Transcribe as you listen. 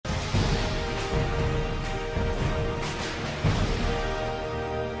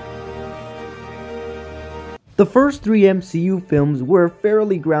The first three MCU films were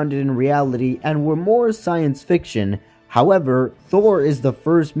fairly grounded in reality and were more science fiction. However, Thor is the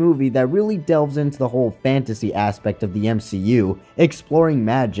first movie that really delves into the whole fantasy aspect of the MCU, exploring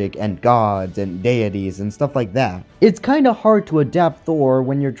magic and gods and deities and stuff like that. It's kinda hard to adapt Thor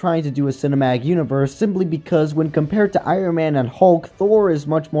when you're trying to do a cinematic universe simply because when compared to Iron Man and Hulk, Thor is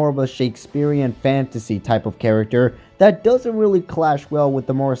much more of a Shakespearean fantasy type of character that doesn't really clash well with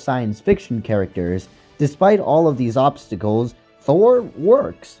the more science fiction characters. Despite all of these obstacles, Thor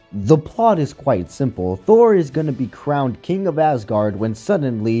works. The plot is quite simple. Thor is gonna be crowned King of Asgard when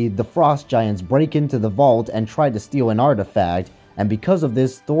suddenly the Frost Giants break into the vault and try to steal an artifact, and because of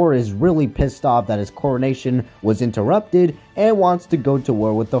this, Thor is really pissed off that his coronation was interrupted and wants to go to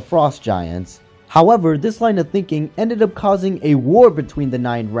war with the Frost Giants. However, this line of thinking ended up causing a war between the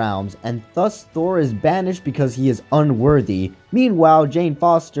 9 realms, and thus Thor is banished because he is unworthy. Meanwhile, Jane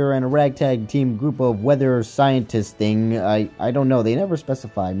Foster and a ragtag team group of weather scientists thing, I don't know, they never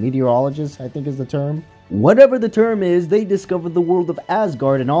specify, meteorologists I think is the term. Whatever the term is, they discovered the world of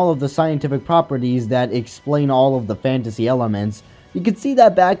Asgard and all of the scientific properties that explain all of the fantasy elements. You could see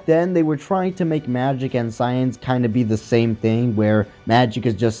that back then they were trying to make magic and science kind of be the same thing, where magic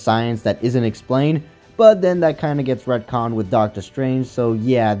is just science that isn't explained, but then that kind of gets retconned with Doctor Strange, so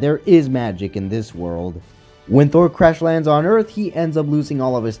yeah, there is magic in this world. When Thor crash lands on Earth, he ends up losing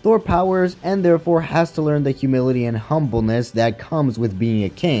all of his Thor powers, and therefore has to learn the humility and humbleness that comes with being a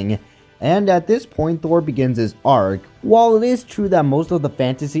king. And at this point, Thor begins his arc. While it is true that most of the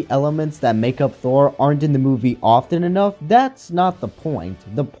fantasy elements that make up Thor aren't in the movie often enough, that's not the point.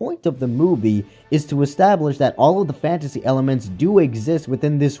 The point of the movie is to establish that all of the fantasy elements do exist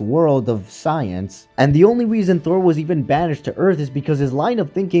within this world of science. And the only reason Thor was even banished to Earth is because his line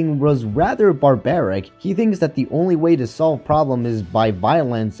of thinking was rather barbaric. He thinks that the only way to solve problems is by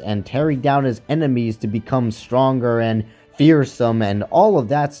violence and tearing down his enemies to become stronger and fearsome and all of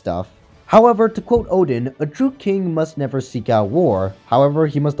that stuff. However, to quote Odin, a true king must never seek out war. However,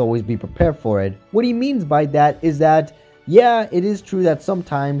 he must always be prepared for it. What he means by that is that, yeah, it is true that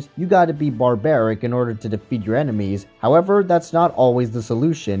sometimes you gotta be barbaric in order to defeat your enemies. However, that's not always the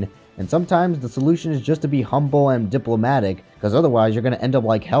solution. And sometimes the solution is just to be humble and diplomatic, because otherwise you're gonna end up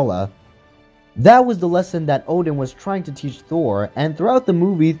like Hela. That was the lesson that Odin was trying to teach Thor, and throughout the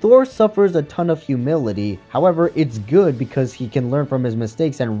movie, Thor suffers a ton of humility. However, it's good because he can learn from his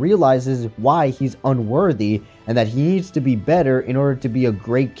mistakes and realizes why he's unworthy, and that he needs to be better in order to be a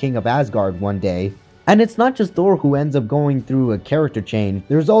great king of Asgard one day. And it's not just Thor who ends up going through a character change,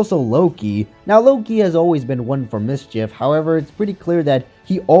 there's also Loki. Now Loki has always been one for mischief, however it's pretty clear that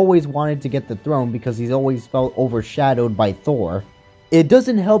he always wanted to get the throne because he's always felt overshadowed by Thor. It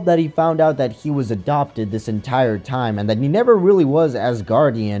doesn't help that he found out that he was adopted this entire time and that he never really was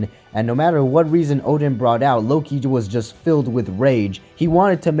Asgardian, and no matter what reason Odin brought out, Loki was just filled with rage. He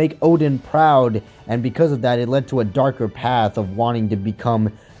wanted to make Odin proud, and because of that it led to a darker path of wanting to become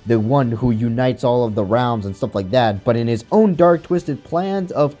the one who unites all of the realms and stuff like that, but in his own dark twisted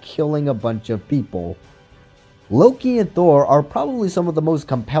plans of killing a bunch of people. Loki and Thor are probably some of the most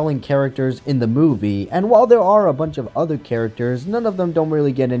compelling characters in the movie, and while there are a bunch of other characters, none of them don't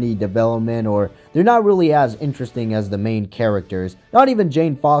really get any development, or they're not really as interesting as the main characters. Not even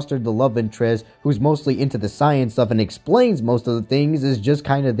Jane Foster, the love interest, who's mostly into the science stuff and explains most of the things, is just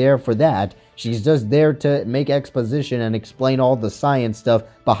kinda there for that. She's just there to make exposition and explain all the science stuff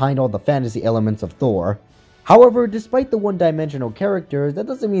behind all the fantasy elements of Thor. However, despite the one-dimensional characters, that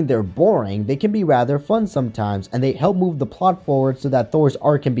doesn't mean they're boring. They can be rather fun sometimes, and they help move the plot forward so that Thor's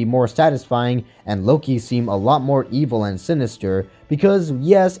arc can be more satisfying and Loki seem a lot more evil and sinister. Because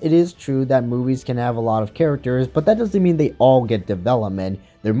yes, it is true that movies can have a lot of characters, but that doesn't mean they all get development.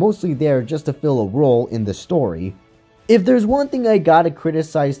 They're mostly there just to fill a role in the story. If there's one thing I gotta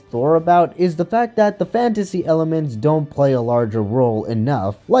criticize Thor about, is the fact that the fantasy elements don't play a larger role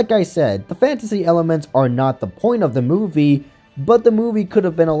enough. Like I said, the fantasy elements are not the point of the movie, but the movie could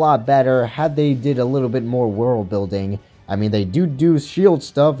have been a lot better had they did a little bit more world building. I mean, they do shield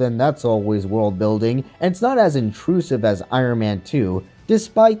stuff, and that's always world building, and it's not as intrusive as Iron Man 2.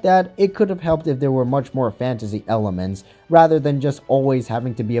 Despite that, it could have helped if there were much more fantasy elements, rather than just always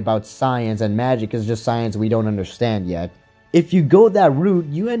having to be about science, and magic is just science we don't understand yet. If you go that route,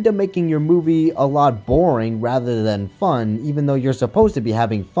 you end up making your movie a lot boring rather than fun, even though you're supposed to be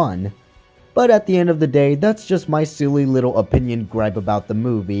having fun. But at the end of the day, that's just my silly little opinion gripe about the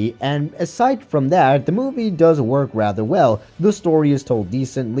movie, and aside from that, the movie does work rather well. The story is told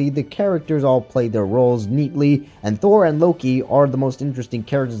decently, the characters all play their roles neatly, and Thor and Loki are the most interesting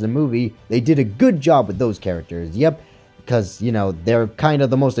characters in the movie. They did a good job with those characters, yep. because, you know, they're kind of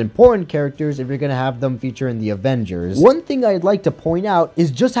the most important characters if you're going to have them feature in the Avengers. One thing I'd like to point out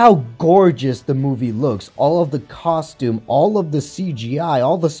is just how gorgeous the movie looks. All of the costume, all of the CGI,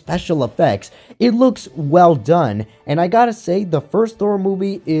 all the special effects. It looks well done. And I gotta say, the first Thor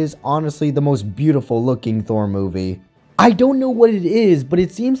movie is honestly the most beautiful looking Thor movie. I don't know what it is, but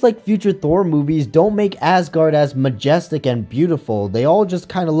it seems like future Thor movies don't make Asgard as majestic and beautiful. They all just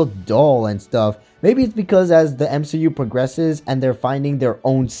kind of look dull and stuff. Maybe it's because as the MCU progresses and they're finding their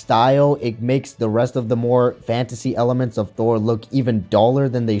own style, it makes the rest of the more fantasy elements of Thor look even duller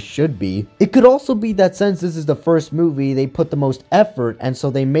than they should be. It could also be that since this is the first movie, they put the most effort and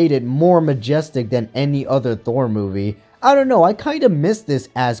so they made it more majestic than any other Thor movie. I don't know, I kind of miss this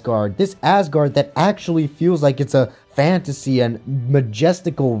Asgard that actually feels like it's a fantasy and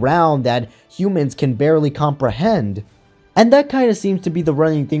majestical realm that humans can barely comprehend. And that kind of seems to be the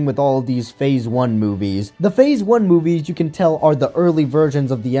running thing with all of these Phase 1 movies. The Phase 1 movies, you can tell, are the early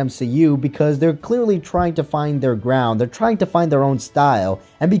versions of the MCU because they're clearly trying to find their ground, they're trying to find their own style,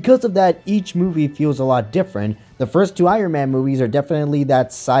 and because of that, each movie feels a lot different. The first two Iron Man movies are definitely that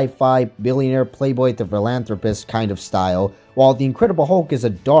sci-fi, billionaire playboy to philanthropist kind of style, while The Incredible Hulk is a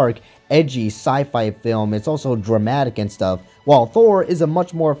dark, edgy sci-fi film. It's also dramatic and stuff, while Thor is a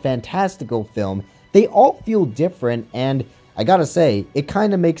much more fantastical film. They all feel different, and I gotta say, it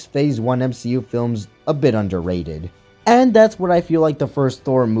kinda makes Phase 1 MCU films a bit underrated. And that's what I feel like the first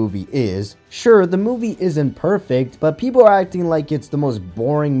Thor movie is. Sure, the movie isn't perfect, but people are acting like it's the most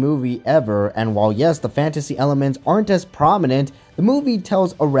boring movie ever, and while yes, the fantasy elements aren't as prominent, the movie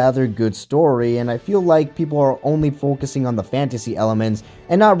tells a rather good story, and I feel like people are only focusing on the fantasy elements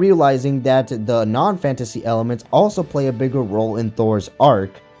and not realizing that the non-fantasy elements also play a bigger role in Thor's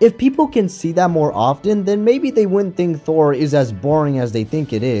arc. If people can see that more often, then maybe they wouldn't think Thor is as boring as they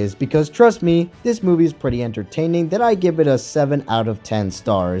think it is, because trust me, this movie is pretty entertaining, that I give it a 7 out of 10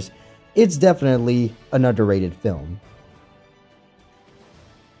 stars. It's definitely an underrated film.